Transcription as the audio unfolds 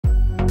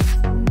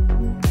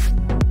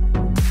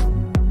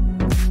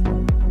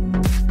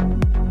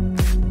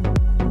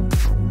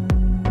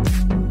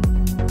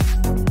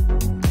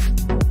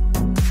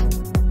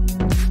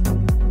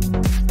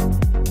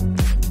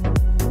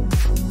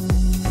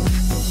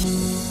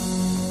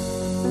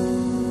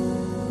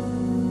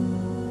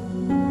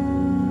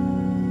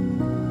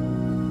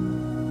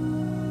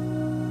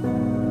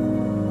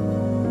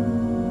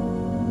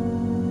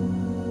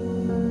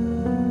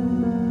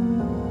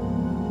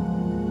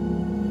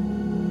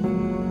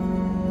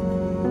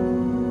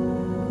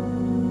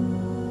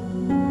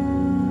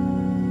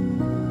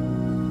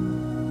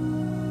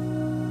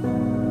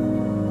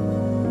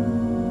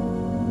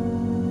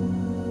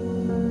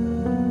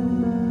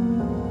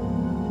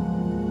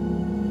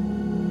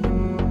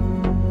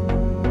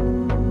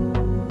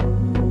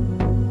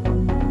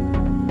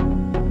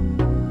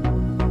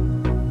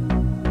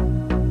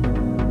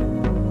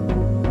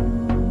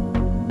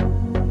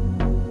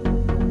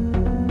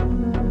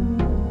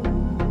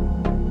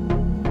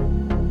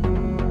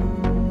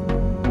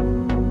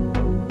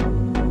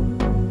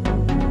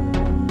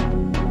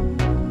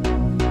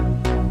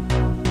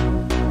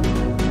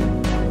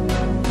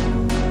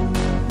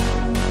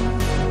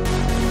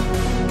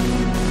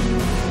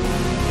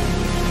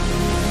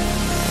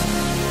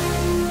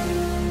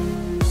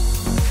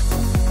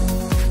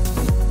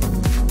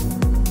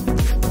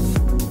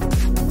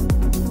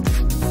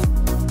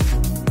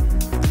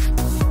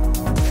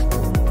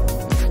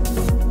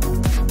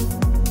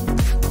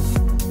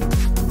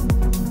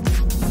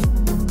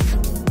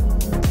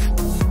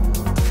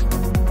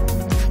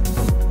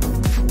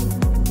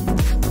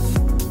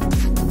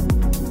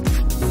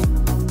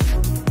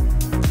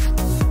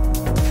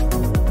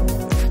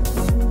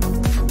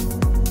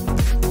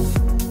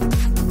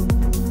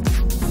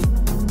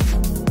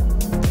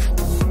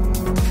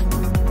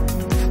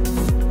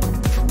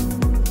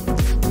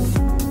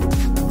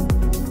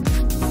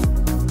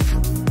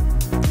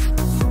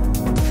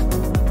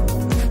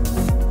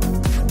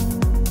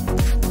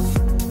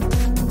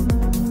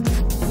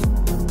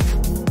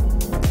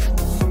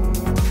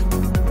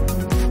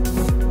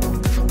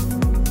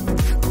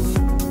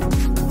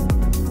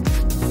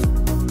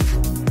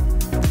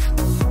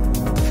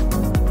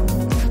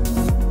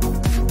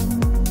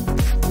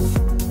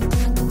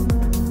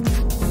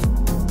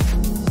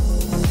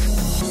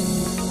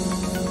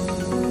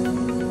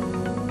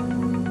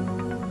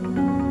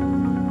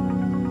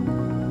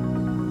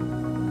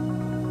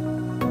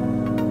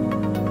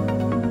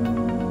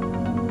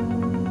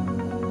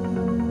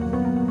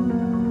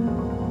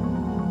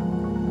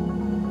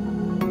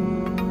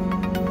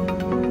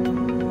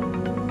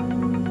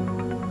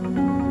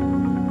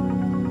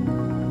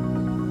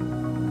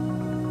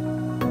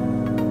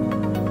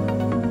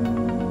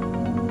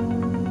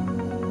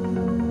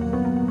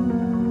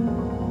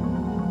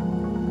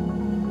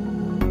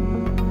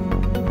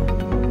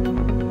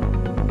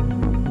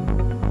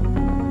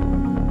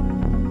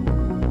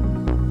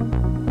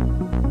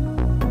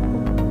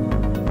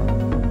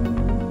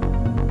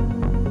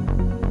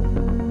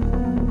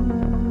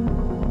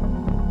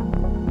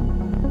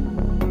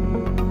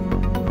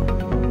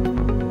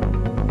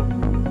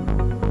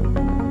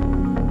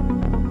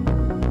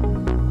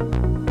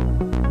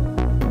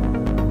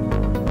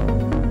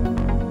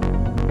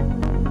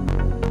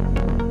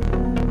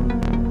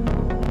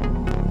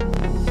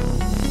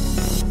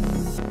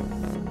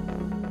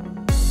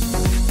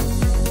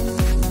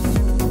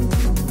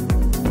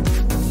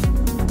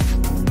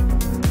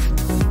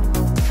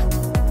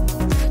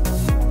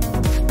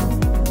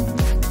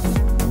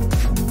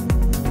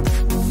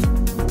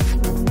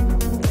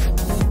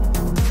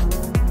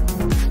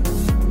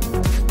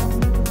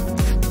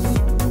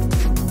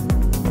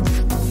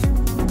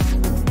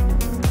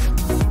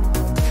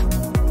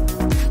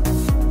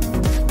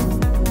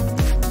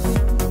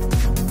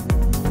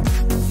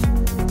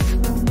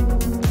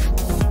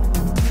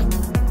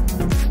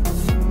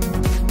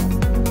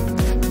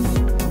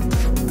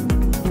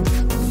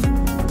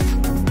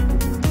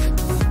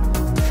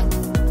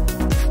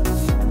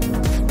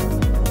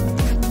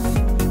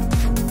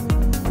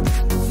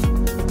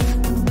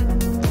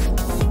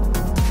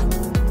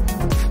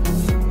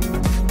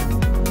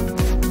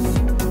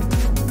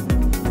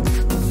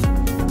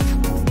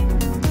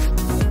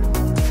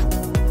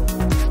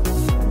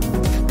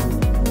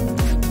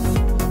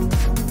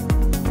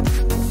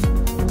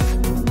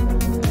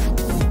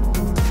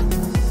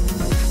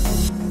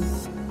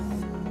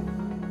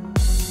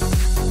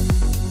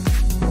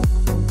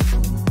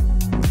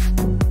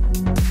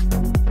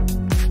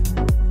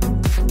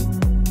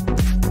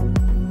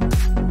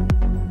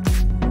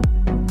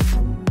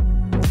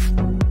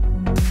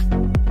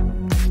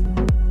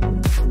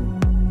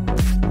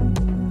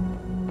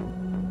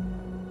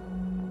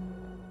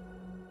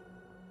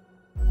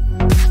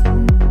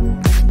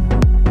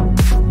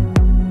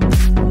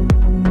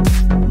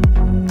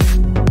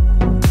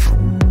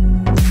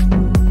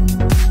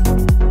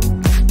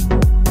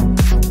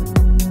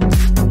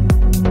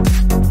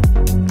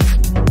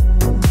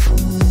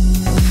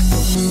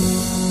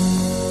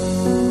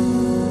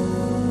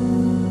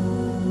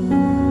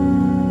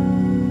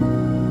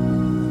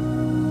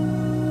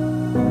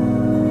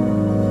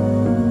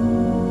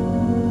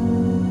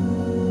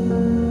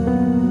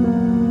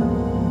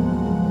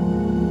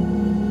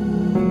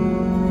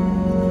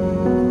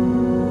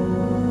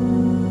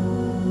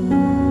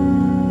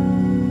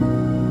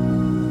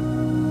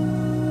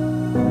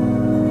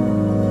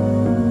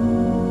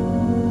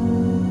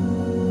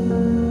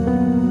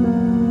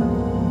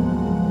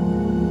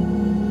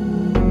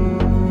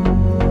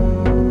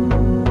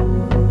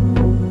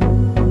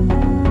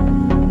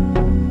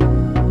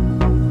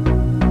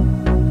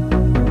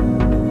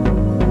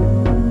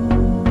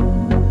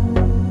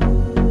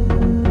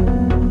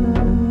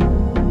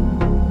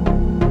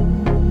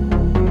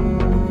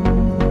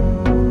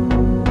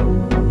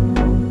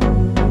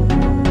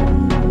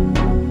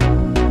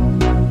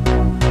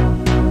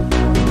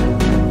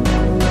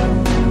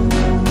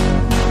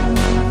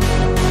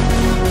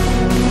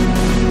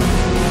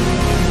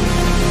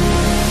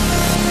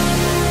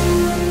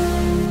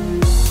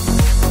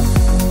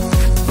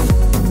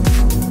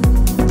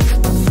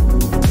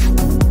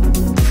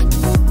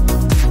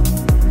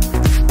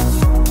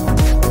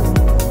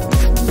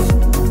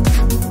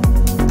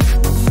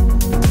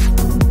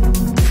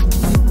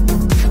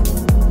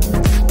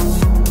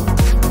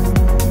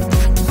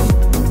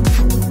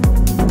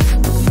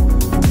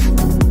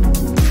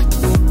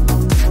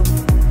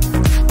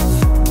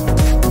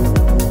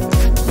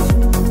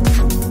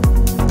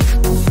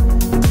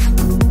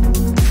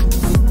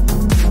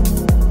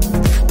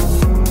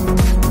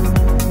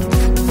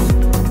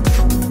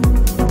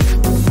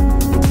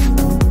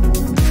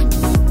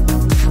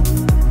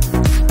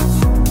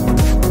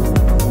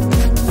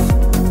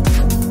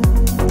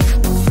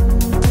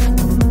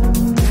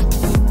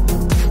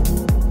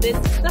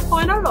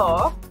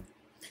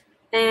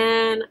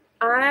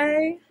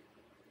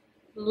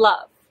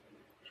love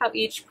how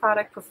each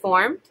product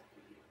performed.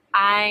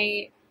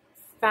 I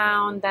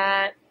found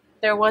that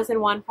there wasn't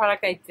one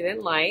product I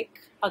didn't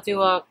like. I'll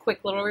do a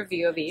quick little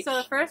review of each. So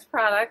the first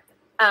product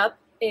up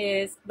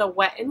is the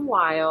Wet n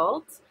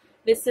Wild.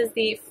 This is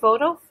the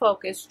Photo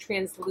Focus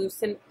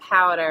Translucent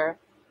Powder,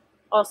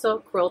 also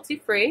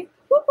cruelty-free.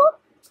 Whoop, whoop.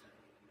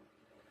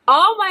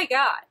 Oh my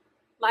god!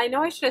 I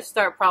know I should have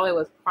started probably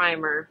with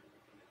primer.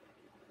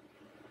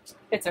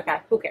 It's okay,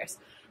 who cares?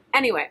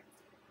 Anyway,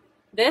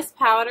 this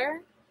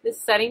powder, this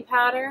setting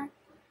powder,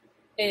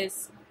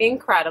 is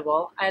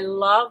incredible. I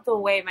love the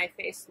way my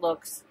face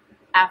looks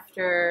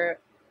after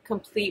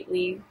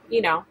completely,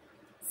 you know,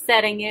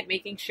 setting it,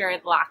 making sure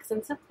it locks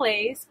into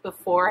place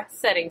before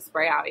setting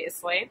spray,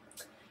 obviously.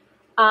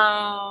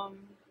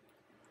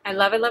 I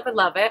love it, love it,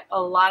 love it.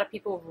 A lot of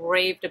people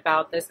raved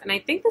about this, and I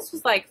think this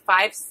was like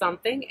 5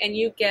 something, and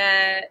you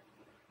get,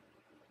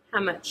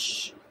 how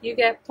much? You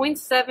get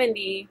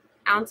 0.70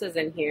 ounces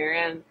in here,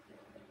 and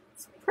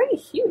it's pretty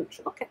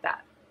huge. Look at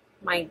that.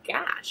 My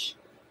gosh.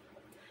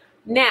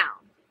 Now,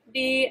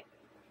 the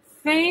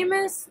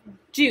famous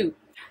dupe.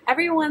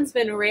 Everyone's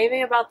been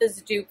raving about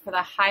this dupe for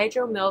the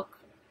Hydro Milk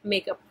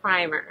Makeup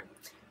Primer,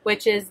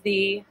 which is the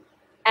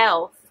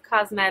e.l.f.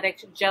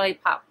 Cosmetics Jelly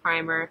Pop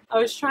Primer. I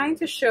was trying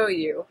to show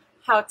you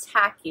how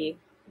tacky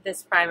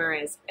this primer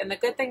is. And the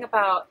good thing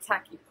about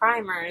tacky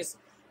primers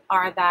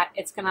are that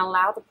it's going to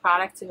allow the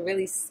product to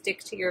really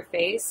stick to your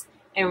face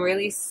and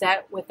really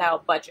set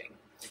without budging.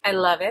 I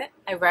love it.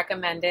 I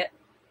recommend it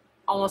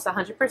almost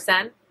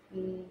 100%.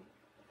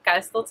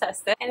 Gotta still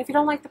test it. And if you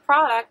don't like the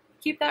product,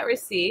 keep that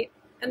receipt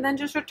and then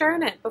just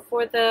return it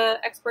before the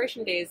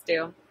expiration day is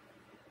due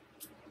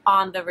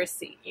on the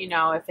receipt. You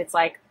know, if it's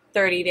like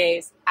 30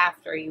 days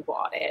after you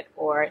bought it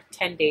or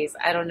 10 days,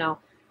 I don't know.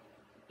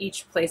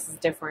 Each place is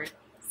different.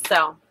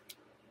 So,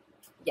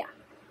 yeah.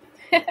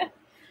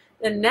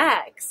 The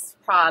next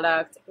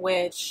product,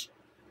 which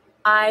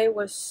I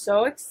was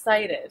so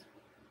excited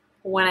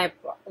when I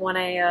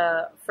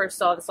first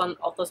saw this on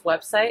Ulta's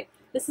website.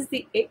 This is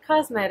the IT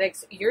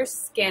Cosmetics Your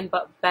Skin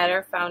But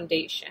Better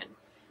Foundation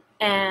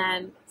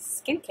and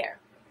Skincare.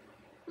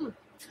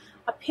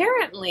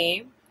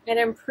 Apparently, it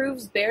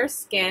improves bare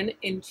skin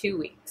in 2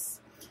 weeks.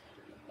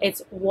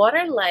 It's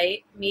water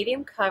light,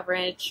 medium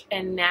coverage,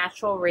 and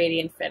natural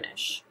radiant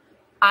finish.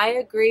 I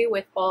agree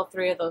with all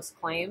 3 of those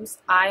claims.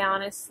 I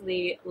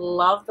honestly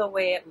love the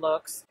way it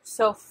looks.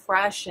 So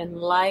fresh and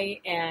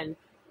light and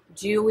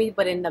dewy,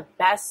 but in the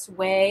best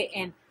way.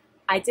 And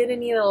I didn't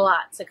need a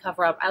lot to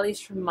cover up, at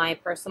least from my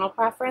personal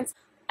preference.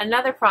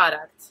 Another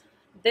product,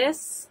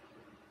 this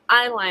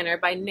eyeliner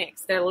by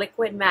NYX, their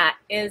liquid matte,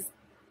 is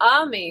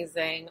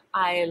amazing.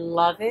 I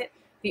love it.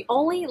 The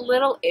only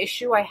little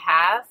issue I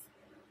have,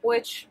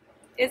 which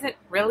isn't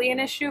really an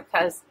issue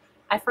because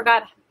I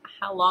forgot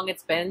how long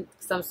it's been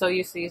because I'm so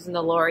used to using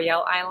the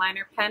L'Oreal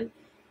eyeliner pen,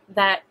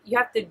 that you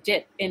have to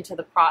dip into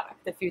the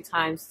product a few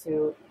times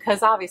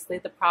because obviously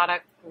the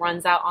product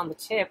runs out on the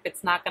tip.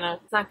 It's not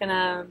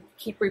gonna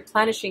keep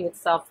replenishing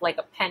itself like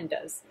a pen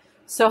does.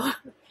 So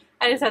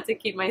I just had to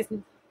keep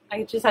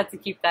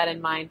that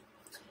in mind.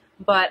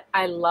 But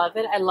I love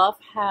it. I love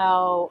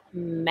how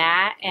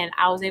matte, and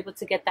I was able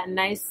to get that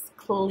nice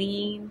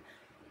clean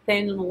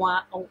thin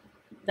wing.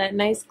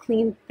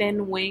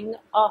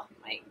 Oh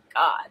my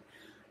god.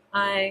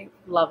 I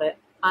love it.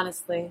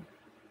 Honestly.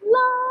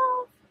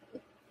 Love.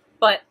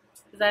 But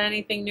is that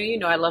anything new? You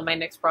know I love my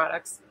NYX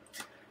products.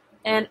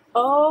 And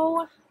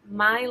oh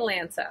my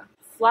Lanta.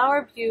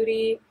 Flower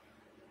Beauty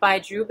by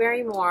Drew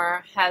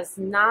Barrymore has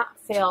not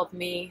failed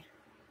me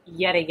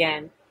yet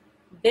again.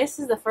 This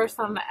is the first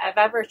time I've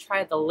ever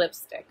tried the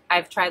lipstick.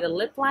 I've tried the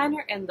lip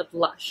liner and the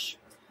blush.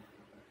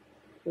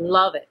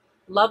 Love it.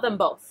 Love them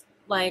both.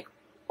 Like,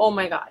 oh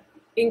my god.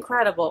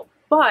 Incredible.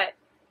 But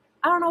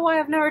I don't know why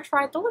I've never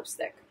tried the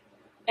lipstick.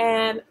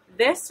 And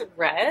this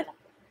red,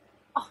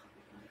 oh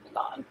my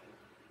god.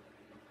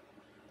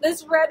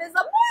 This red is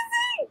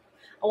amazing!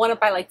 I want to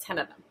buy like 10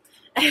 of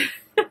them.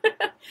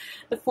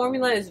 The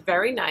formula is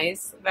very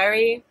nice,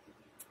 very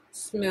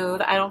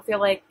smooth. I don't feel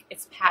like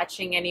it's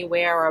patching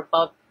anywhere or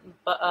above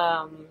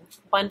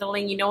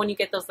bundling. You know when you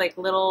get those like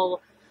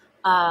little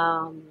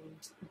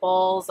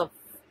balls of,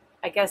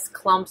 I guess,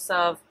 clumps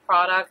of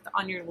product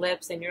on your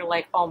lips and you're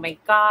like, oh my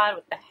god,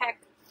 what the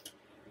heck?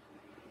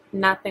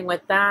 Nothing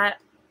with that.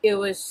 It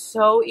was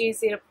so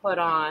easy to put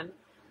on.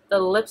 The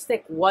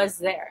lipstick was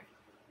there.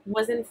 It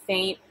wasn't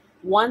faint.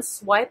 One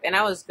swipe and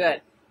I was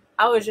good.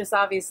 I was just,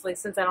 obviously,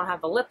 since I don't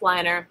have the lip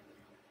liner,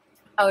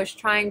 I was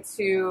trying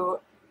to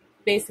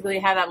basically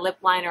have that lip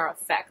liner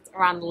effect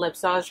around the lips.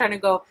 So I was trying to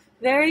go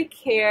very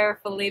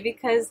carefully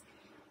because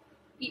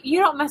you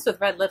don't mess with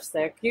red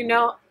lipstick. You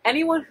know,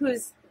 anyone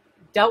who's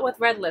dealt with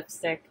red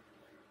lipstick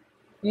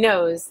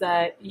knows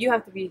that you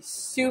have to be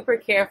super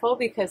careful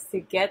because to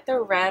get the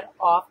red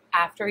off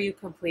after you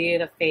completed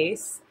a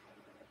face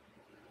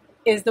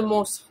is the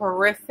most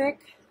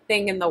horrific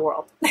thing in the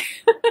world.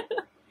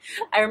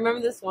 I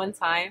remember this one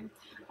time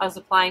I was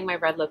applying my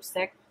red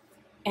lipstick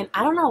and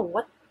I don't know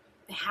what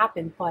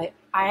happened, but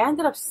I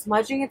ended up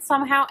smudging it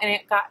somehow and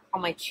it got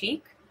on my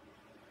cheek.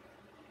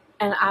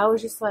 And I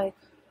was just like,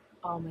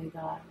 oh my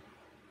God.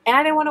 And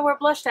I didn't want to wear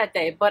blush that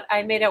day, but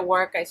I made it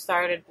work. I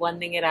started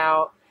blending it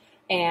out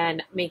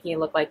and making it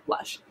look like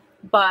blush.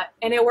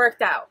 And it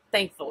worked out,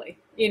 thankfully,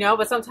 you know,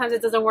 but sometimes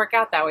it doesn't work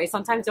out that way.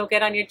 Sometimes it'll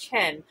get on your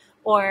chin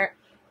or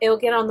it'll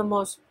get on the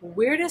most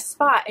weirdest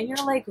spot. And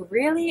you're like,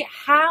 really?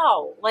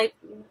 How? Like,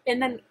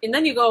 and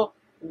then you go,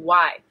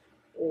 why?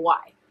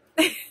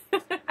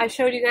 I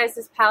showed you guys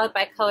this palette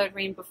by Colored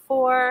Rain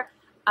before.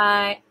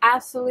 I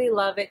absolutely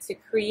love it. To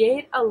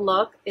create a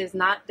look is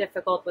not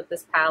difficult with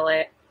this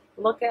palette.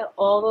 Look at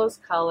all those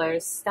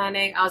colors,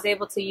 stunning. I was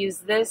able to use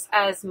this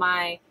as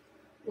my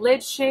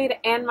lid shade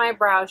and my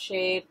brow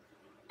shade,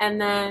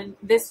 and then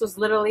this was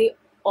literally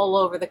all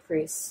over the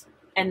crease,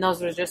 and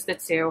those were just the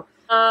two.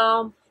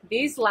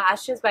 These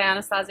lashes by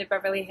Anastasia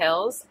Beverly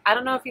Hills, I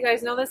don't know if you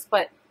guys know this,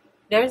 but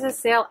there's a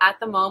sale at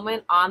the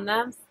moment on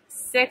them,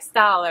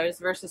 $6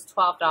 versus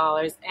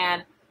 $12,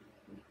 and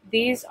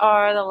these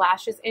are the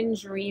lashes in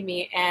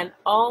Dreamy, and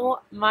oh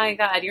my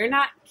God, you're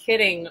not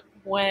kidding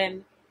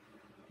when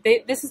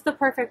this is the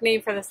perfect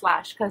name for this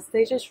lash, because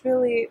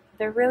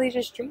they're really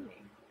just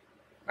dreamy,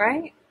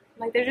 right?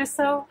 Like, they're just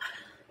so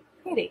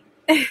pretty.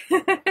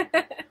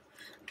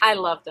 I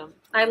love them.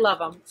 I love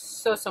them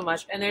so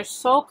much, and they're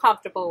so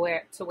comfortable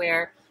to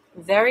wear.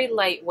 Very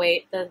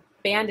lightweight. The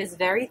band is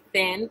very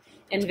thin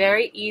and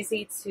very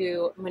easy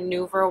to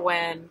maneuver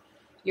when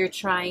you're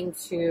trying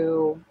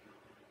to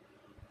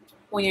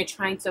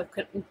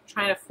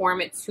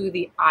form it to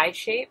the eye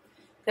shape.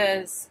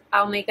 Because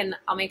I'll make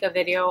a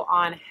video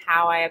on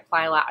how I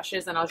apply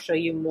lashes, and I'll show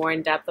you more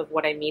in depth of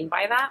what I mean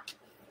by that.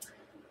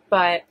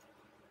 But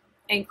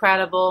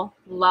incredible,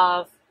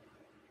 love,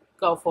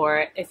 go for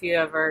it. If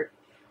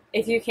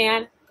you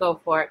can, go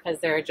for it,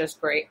 because they're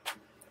just great.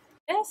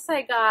 This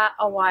I got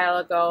a while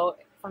ago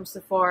from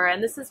Sephora,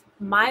 and this is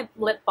my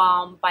lip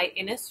balm by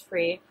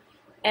Innisfree,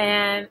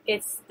 and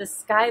it's the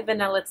Sky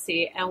Vanilla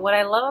Tea. And what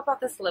I love about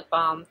this lip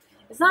balm,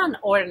 it's not an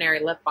ordinary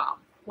lip balm.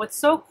 What's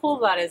so cool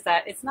about it is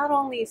that it's not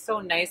only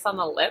so nice on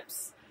the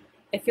lips,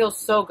 it feels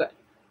so good.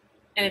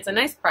 And it's a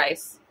nice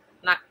price,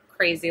 not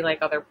crazy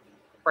like other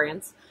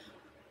brands.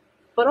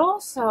 But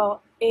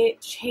also, it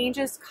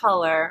changes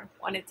color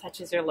when it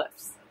touches your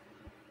lips.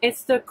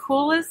 It's the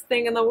coolest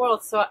thing in the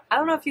world. So I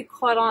don't know if you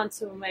caught on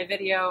to my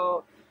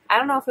video. I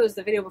don't know if it was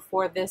the video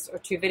before this or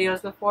 2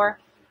 videos before,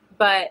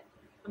 but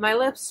my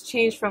lips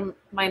changed from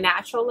my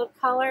natural lip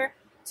color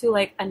to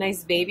like a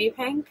nice baby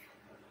pink.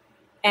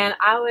 And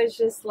I was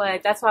just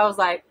like, that's why I was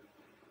like,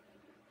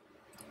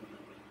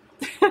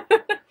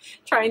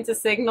 trying to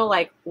signal,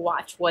 like,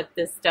 watch what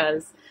this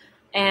does.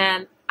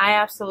 And I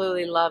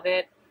absolutely love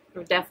it. I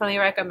would definitely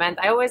recommend.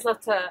 I always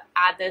love to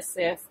add this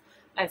if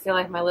I feel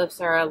like my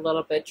lips are a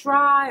little bit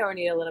dry or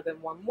need a little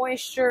bit more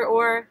moisture,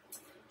 or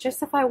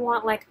just if I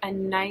want like a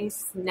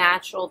nice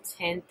natural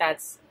tint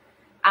that's,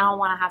 I don't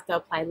want to have to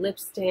apply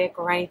lipstick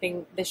or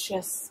anything. This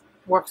just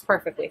works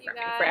perfectly for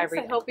me for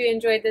everything. I hope you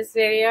enjoyed this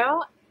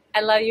video. I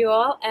love you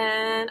all,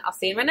 and I'll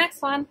see you in my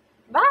next one.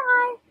 Bye!